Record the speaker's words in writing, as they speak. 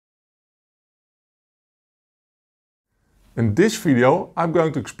In this video, I'm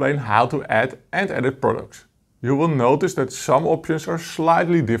going to explain how to add and edit products. You will notice that some options are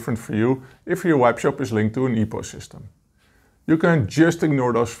slightly different for you if your webshop is linked to an EPOS system. You can just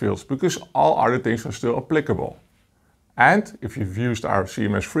ignore those fields because all other things are still applicable. And if you've used our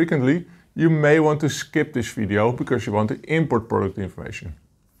CMS frequently, you may want to skip this video because you want to import product information.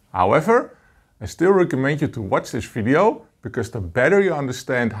 However, I still recommend you to watch this video because the better you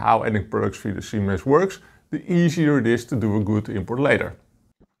understand how adding products via the CMS works, the easier it is to do a good import later.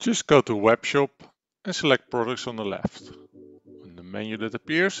 Just go to Webshop and select Products on the left. On the menu that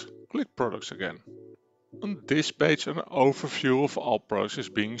appears, click Products again. On this page, an overview of all products is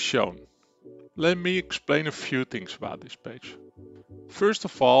being shown. Let me explain a few things about this page. First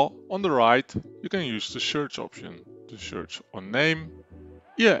of all, on the right, you can use the search option to search on name,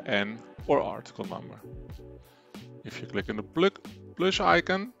 IAN or article number. If you click on the plus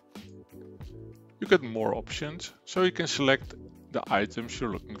icon, you get more options, so you can select the items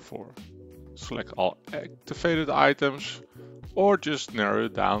you're looking for. Select all activated items or just narrow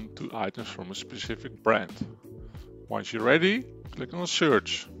it down to items from a specific brand. Once you're ready, click on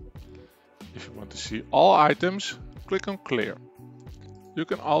search. If you want to see all items, click on clear. You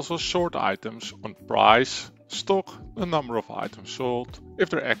can also sort items on price, stock, the number of items sold, if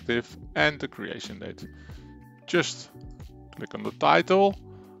they're active, and the creation date. Just click on the title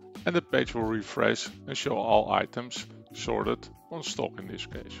and the page will refresh and show all items sorted on stock in this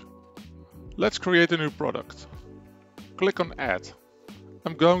case. Let's create a new product. Click on Add.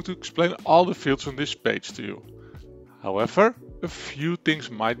 I'm going to explain all the fields on this page to you. However, a few things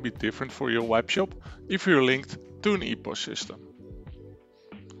might be different for your webshop if you're linked to an EPOS system.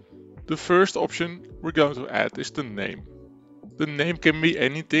 The first option we're going to add is the name. The name can be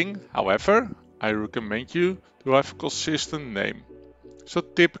anything, however, I recommend you to have a consistent name. So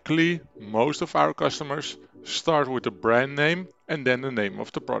typically, most of our customers start with the brand name and then the name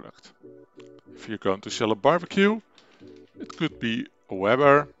of the product. If you're going to sell a barbecue, it could be a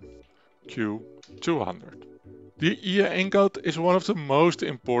Weber Q200. The IAN code is one of the most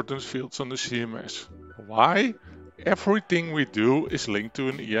important fields on the CMS. Why? Everything we do is linked to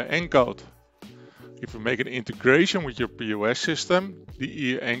an IAN code. If we make an integration with your POS system,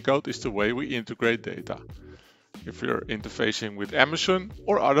 the IAN code is the way we integrate data. If you're interfacing with Amazon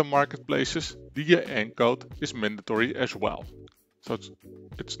or other marketplaces, the IAN code is mandatory as well. So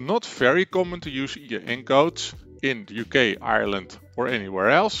it's not very common to use IAN codes in the UK, Ireland or anywhere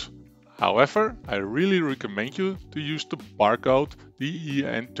else. However, I really recommend you to use the barcode, the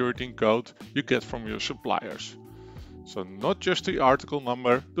IAN 13 code you get from your suppliers. So not just the article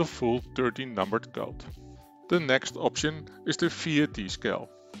number, the full 13 numbered code. The next option is the VAT scale.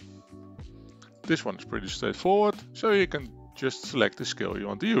 This one is pretty straightforward, so you can just select the scale you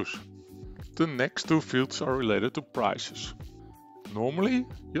want to use. The next two fields are related to prices. Normally,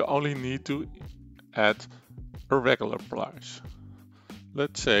 you only need to add a regular price.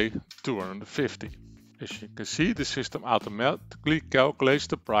 Let's say 250. As you can see, the system automatically calculates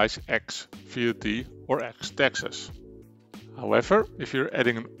the price X VAT or X taxes. However, if you're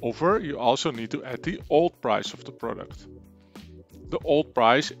adding an offer, you also need to add the old price of the product. The old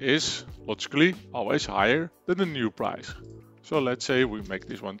price is logically always higher than the new price. So let's say we make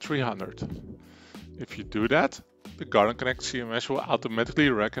this one 300. If you do that, the Garden Connect CMS will automatically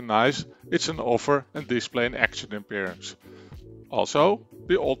recognize it's an offer and display an action appearance. Also,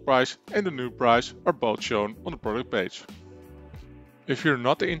 the old price and the new price are both shown on the product page. If you're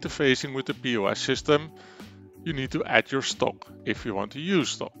not interfacing with the POS system, you need to add your stock if you want to use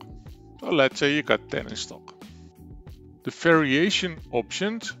stock. So let's say you got 10 in stock. The variation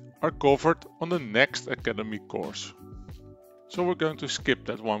options are covered on the next Academy course. So we're going to skip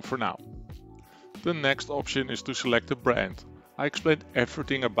that one for now. The next option is to select a brand. I explained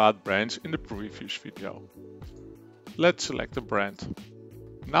everything about brands in the previous video. Let's select a brand.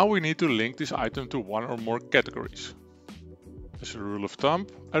 Now we need to link this item to one or more categories. As a rule of thumb,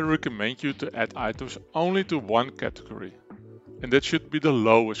 I recommend you to add items only to one category. And that should be the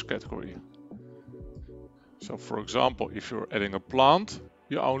lowest category. So for example, if you're adding a plant,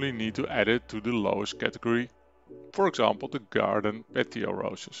 you only need to add it to the lowest category. For example, the garden patio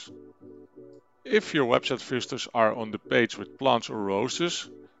roses. If your website visitors are on the page with plants or roses,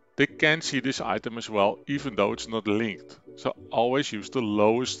 they can see this item as well, even though it's not linked. So always use the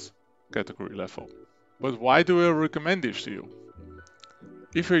lowest category level. But why do I recommend this to you?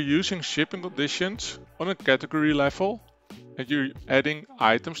 If you're using shipping conditions on a category level and you're adding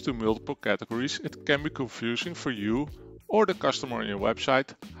items to multiple categories, it can be confusing for you or the customer on your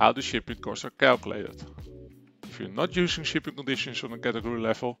website how the shipping costs are calculated. If you're not using shipping conditions on a category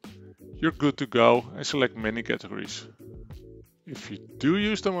level, you're good to go and select many categories. If you do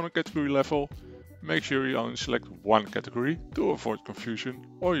use them on a category level, make sure you only select one category to avoid confusion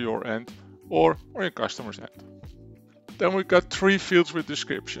on your end or on your customer's end. Then we got three fields with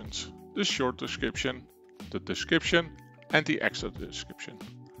descriptions: the short description, the description, and the extra description.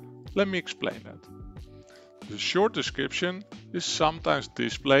 Let me explain that. The short description is sometimes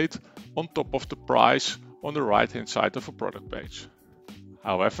displayed on top of the price on the right hand side of a product page.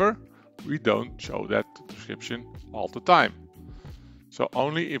 However, we don't show that description all the time. So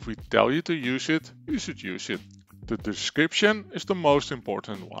only if we tell you to use it, you should use it. The description is the most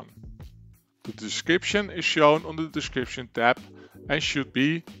important one. The description is shown on the description tab and should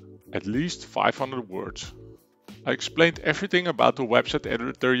be at least 500 words. I explained everything about the website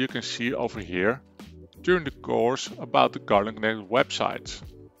editor you can see over here during the course about the Garden Connect websites.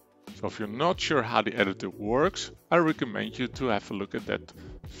 So if you're not sure how the editor works, I recommend you to have a look at that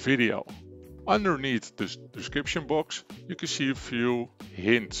video. Underneath this description box, you can see a few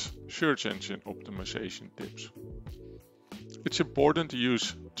hints, search engine optimization tips. It's important to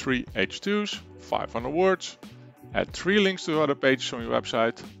use 3 H2s, 500 words, add 3 links to other pages on your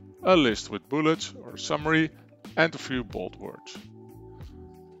website, a list with bullets or summary, and a few bold words.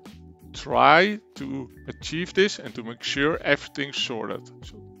 Try to achieve this and to make sure everything's sorted.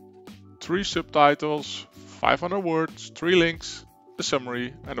 So 3 subtitles, 500 words, 3 links, a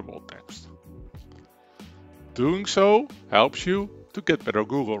summary, and a bold text. Doing so helps you to get better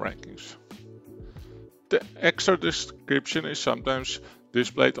Google rankings. The extra description is sometimes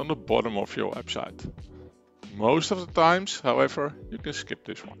displayed on the bottom of your website. Most of the times, however, you can skip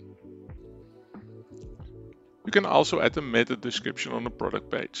this one. You can also add a meta description on the product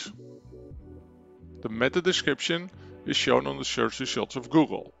page. The meta description is shown on the search results of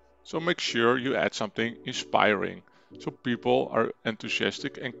Google, so make sure you add something inspiring so people are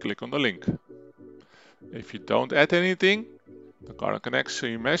enthusiastic and click on the link. If you don't add anything, the Garden Connect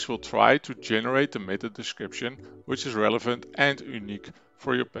CMS will try to generate the meta description which is relevant and unique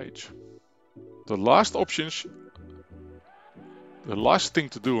for your page. The last thing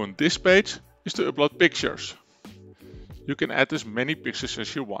to do on this page is to upload pictures. You can add as many pictures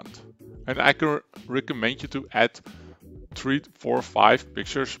as you want, and I can recommend you to add 3, 4, 5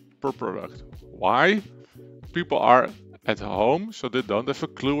 pictures per product. Why? People are at home, so they don't have a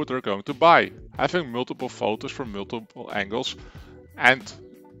clue what they're going to buy. Having multiple photos from multiple angles and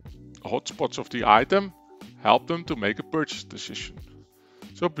hotspots of the item help them to make a purchase decision.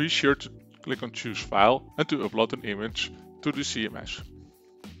 So be sure to click on choose file and to upload an image to the CMS.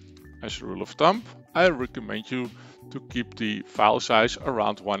 As a rule of thumb, I recommend you to keep the file size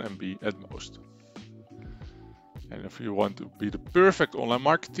around 1 MB at most. And if you want to be the perfect online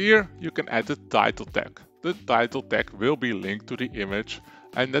marketeer, you can add the title tag. The title tag will be linked to the image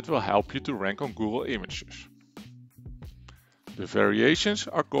and that will help you to rank on Google Images. The variations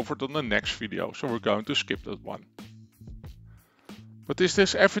are covered on the next video, so we're going to skip that one. But is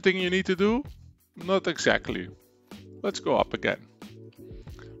this everything you need to do? Not exactly. Let's go up again.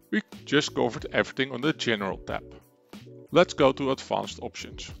 We just covered everything on the General tab. Let's go to Advanced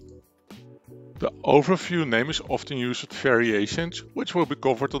Options. The overview name is often used with variations, which will be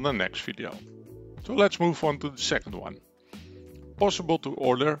covered on the next video. So let's move on to the second one. Possible to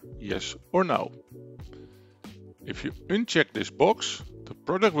order, yes or no. If you uncheck this box, the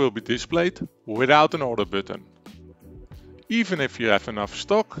product will be displayed without an order button. Even if you have enough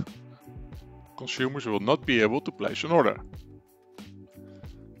stock, consumers will not be able to place an order.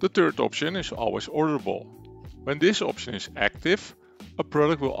 The third option is always orderable. When this option is active, a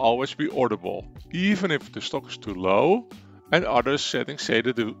product will always be orderable, even if the stock is too low and other settings say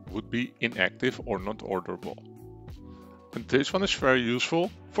that it would be inactive or not orderable. And this one is very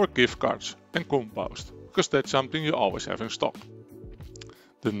useful for gift cards and compost, because that's something you always have in stock.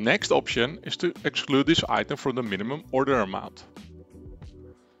 The next option is to exclude this item from the minimum order amount.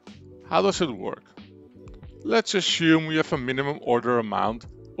 How does it work? Let's assume you have a minimum order amount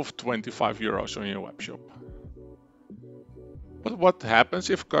of 25 euros on your webshop. But what happens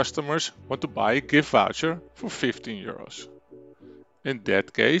if customers want to buy a gift voucher for 15 euros? In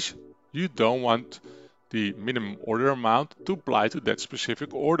that case, you don't want the minimum order amount to apply to that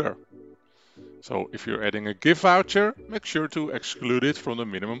specific order. So if you're adding a gift voucher, make sure to exclude it from the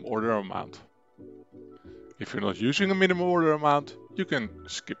minimum order amount. If you're not using a minimum order amount, you can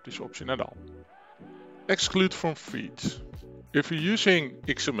skip this option at all. Exclude from feeds. If you're using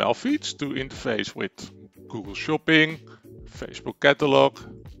XML feeds to interface with Google Shopping, Facebook Catalog,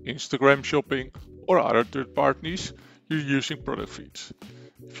 Instagram Shopping, or other third parties, you're using product feeds.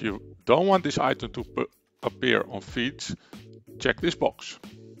 If you don't want this item to appear on feeds, check this box.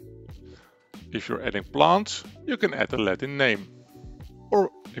 If you're adding plants, you can add a Latin name. Or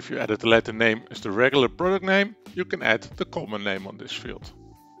if you added the letter name as the regular product name, you can add the common name on this field.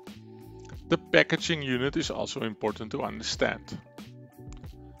 The packaging unit is also important to understand.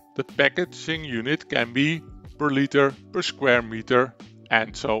 The packaging unit can be per liter, per square meter,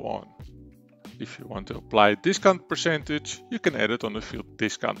 and so on. If you want to apply a discount percentage, you can add it on the field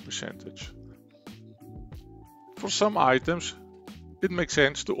discount percentage. For some items, it makes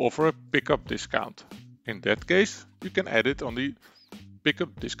sense to offer a pickup discount. In that case, you can add it on the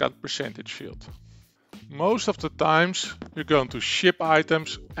pickup discount percentage field. Most of the times you're going to ship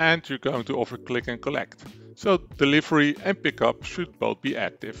items and you're going to offer click and collect. So delivery and pickup should both be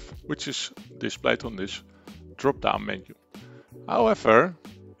active, which is displayed on this drop-down menu. However,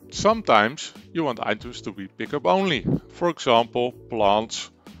 sometimes you want items to be pickup only. For example, plants,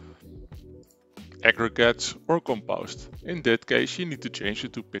 aggregates or compost. In that case, you need to change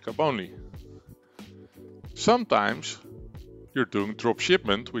it to pickup only. Sometimes you're doing drop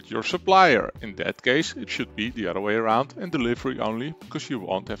shipment with your supplier. In that case, it should be the other way around and delivery only because you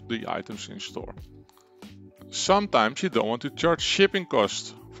won't have the items in store. Sometimes you don't want to charge shipping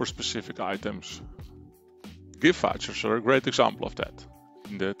costs for specific items. Gift vouchers are a great example of that.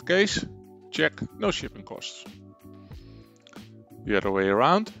 In that case, check no shipping costs. The other way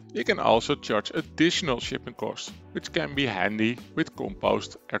around, you can also charge additional shipping costs, which can be handy with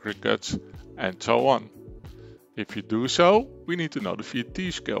compost, aggregates, and so on. If you do so, we need to know the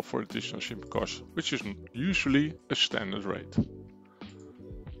VAT scale for additional shipping costs, which is usually a standard rate.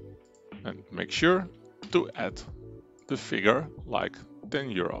 And make sure to add the figure like 10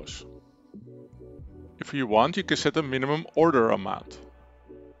 euros. If you want, you can set a minimum order amount.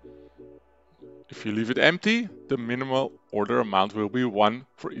 If you leave it empty, the minimal order amount will be 1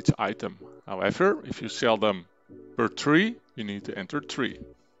 for each item. However, if you sell them per 3, you need to enter 3.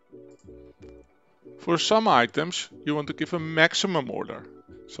 For some items, you want to give a maximum order.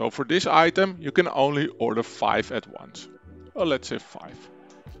 So for this item, you can only order 5 at once. Well, let's say 5.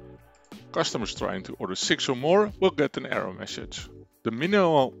 Customers trying to order 6 or more will get an error message. The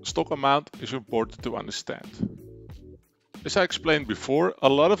minimal stock amount is important to understand. As I explained before, a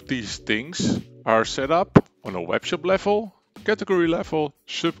lot of these things are set up on a webshop level, category level,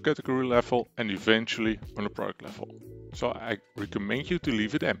 subcategory level, and eventually on a product level. So I recommend you to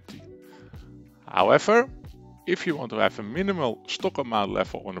leave it empty. However, if you want to have a minimal stock amount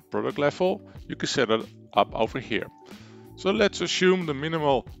level on a product level, you can set it up over here. So let's assume the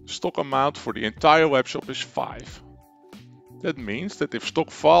minimal stock amount for the entire webshop is 5. That means that if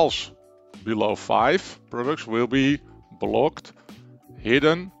stock falls below 5, products will be blocked,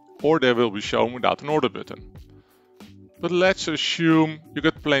 hidden, or they will be shown without an order button. But let's assume you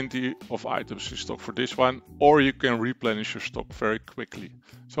get plenty of items in stock for this one, or you can replenish your stock very quickly.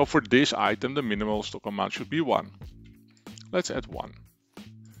 So for this item, the minimal stock amount should be 1. Let's add 1.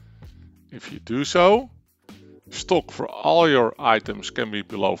 If you do so, stock for all your items can be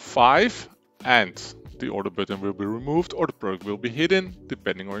below 5 and the order button will be removed or the product will be hidden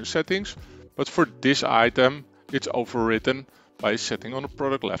depending on your settings. But for this item, it's overwritten by a setting on the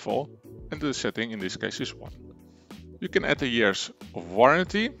product level, and the setting in this case is 1. You can add a years of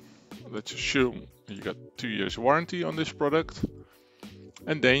warranty. Let's assume you got 2 years warranty on this product.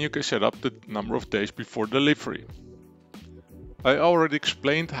 And then you can set up the number of days before delivery. I already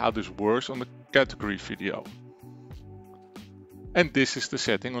explained how this works on the category video. And this is the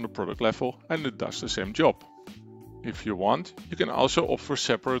setting on the product level and it does the same job. If you want, you can also offer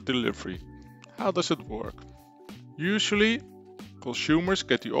separate delivery. How does it work? Usually, consumers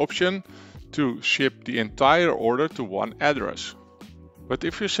get the option to ship the entire order to one address. But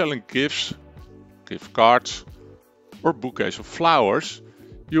if you're selling gifts, gift cards, or bouquets of flowers,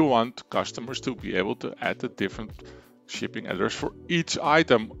 you want customers to be able to add a different shipping address for each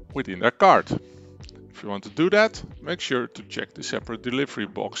item within their cart. If you want to do that, make sure to check the separate delivery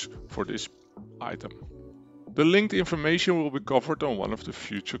box for this item. The linked information will be covered on one of the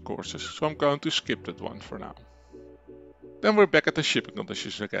future courses, so I'm going to skip that one for now. Then we're back at the shipping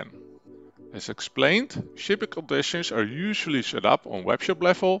conditions again. As explained, shipping conditions are usually set up on webshop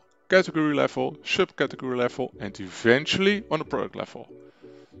level, category level, subcategory level, and eventually on a product level.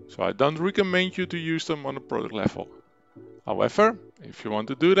 So I don't recommend you to use them on a product level. However, if you want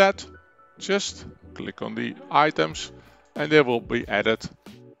to do that, just click on the items and they will be added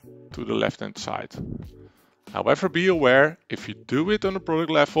to the left hand side. However, be aware, if you do it on a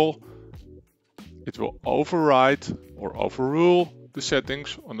product level, it will override or overrule the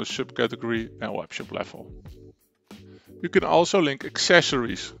settings on the subcategory and webshop level. You can also link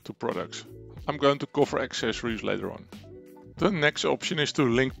accessories to products. I'm going to cover accessories later on. The next option is to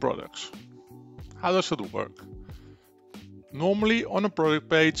link products. How does it work? Normally on a product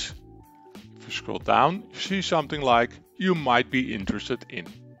page, if you scroll down, you see something like you might be interested in.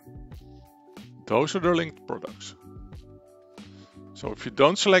 Those are the linked products. So if you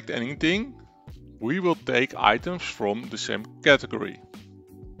don't select anything, we will take items from the same category.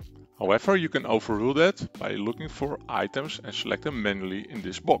 However, you can overrule that by looking for items and select them manually in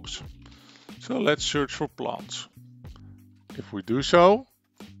this box. So let's search for plants. If we do so,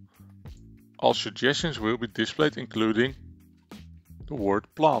 all suggestions will be displayed, including the word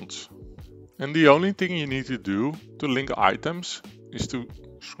plants. And the only thing you need to do to link items is to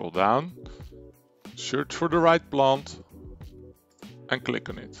scroll down, search for the right plant and click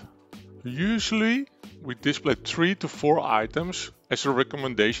on it. Usually we display 3 to 4 items as a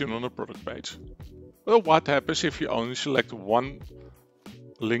recommendation on a product page. Well, what happens if you only select one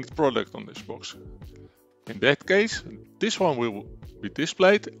linked product on this box? In that case, this one will be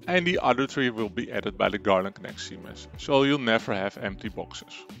displayed and the other 3 will be added by the Garden Connect CMS, so you'll never have empty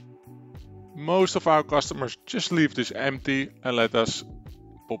boxes. Most of our customers just leave this empty and let us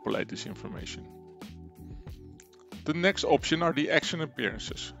populate this information. The next option are the action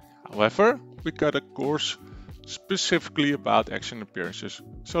appearances. However, we got a course specifically about action appearances,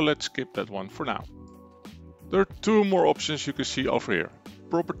 so let's skip that one for now. There are 2 more options you can see over here,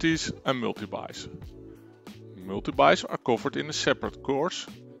 properties and multi-buys. Multi-buys are covered in a separate course,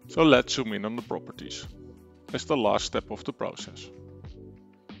 so let's zoom in on the properties as the last step of the process.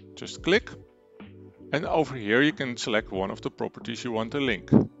 Just click, and over here you can select one of the properties you want to link.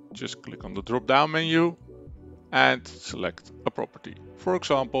 Just click on the drop-down menu and select a property, for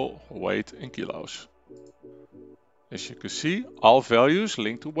example weight in kilos. As you can see, all values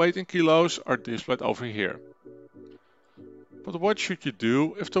linked to weight in kilos are displayed over here. But what should you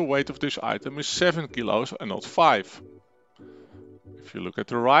do if the weight of this item is 7 kilos and not 5? If you look at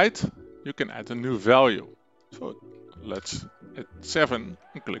the right, you can add a new value. So let's add 7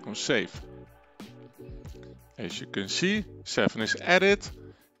 and click on save. As you can see, 7 is added.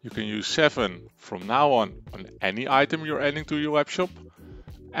 You can use 7 from now on any item you're adding to your webshop,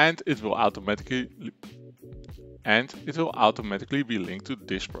 and it will automatically be linked to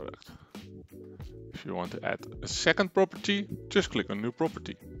this product. If you want to add a second property, just click on new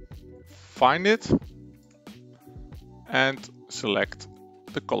property. Find it and select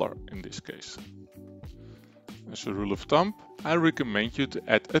the color in this case. As a rule of thumb, I recommend you to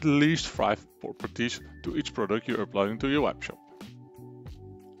add at least 5 properties to each product you're uploading to your webshop.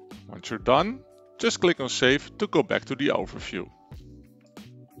 Once you're done, just click on save to go back to the overview.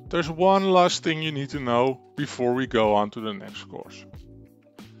 There's one last thing you need to know before we go on to the next course.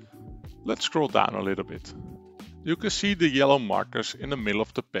 Let's scroll down a little bit. You can see the yellow markers in the middle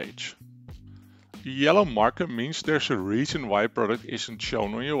of the page. The yellow marker means there's a reason why a product isn't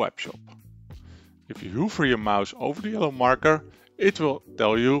shown on your webshop. If you hover your mouse over the yellow marker, it will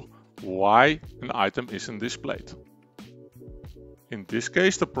tell you why an item isn't displayed. In this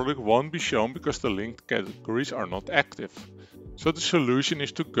case, the product won't be shown because the linked categories are not active. So the solution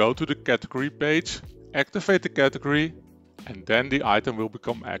is to go to the category page, activate the category, and then the item will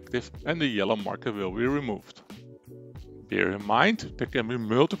become active and the yellow marker will be removed. Bear in mind, there can be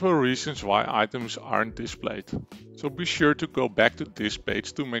multiple reasons why items aren't displayed. So be sure to go back to this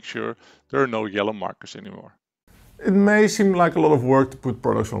page to make sure there are no yellow markers anymore. It may seem like a lot of work to put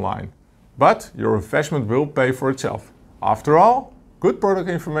products online, but your investment will pay for itself. After all, good product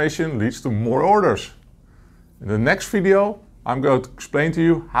information leads to more orders. In the next video, I'm going to explain to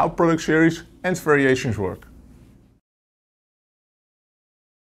you how product series and variations work.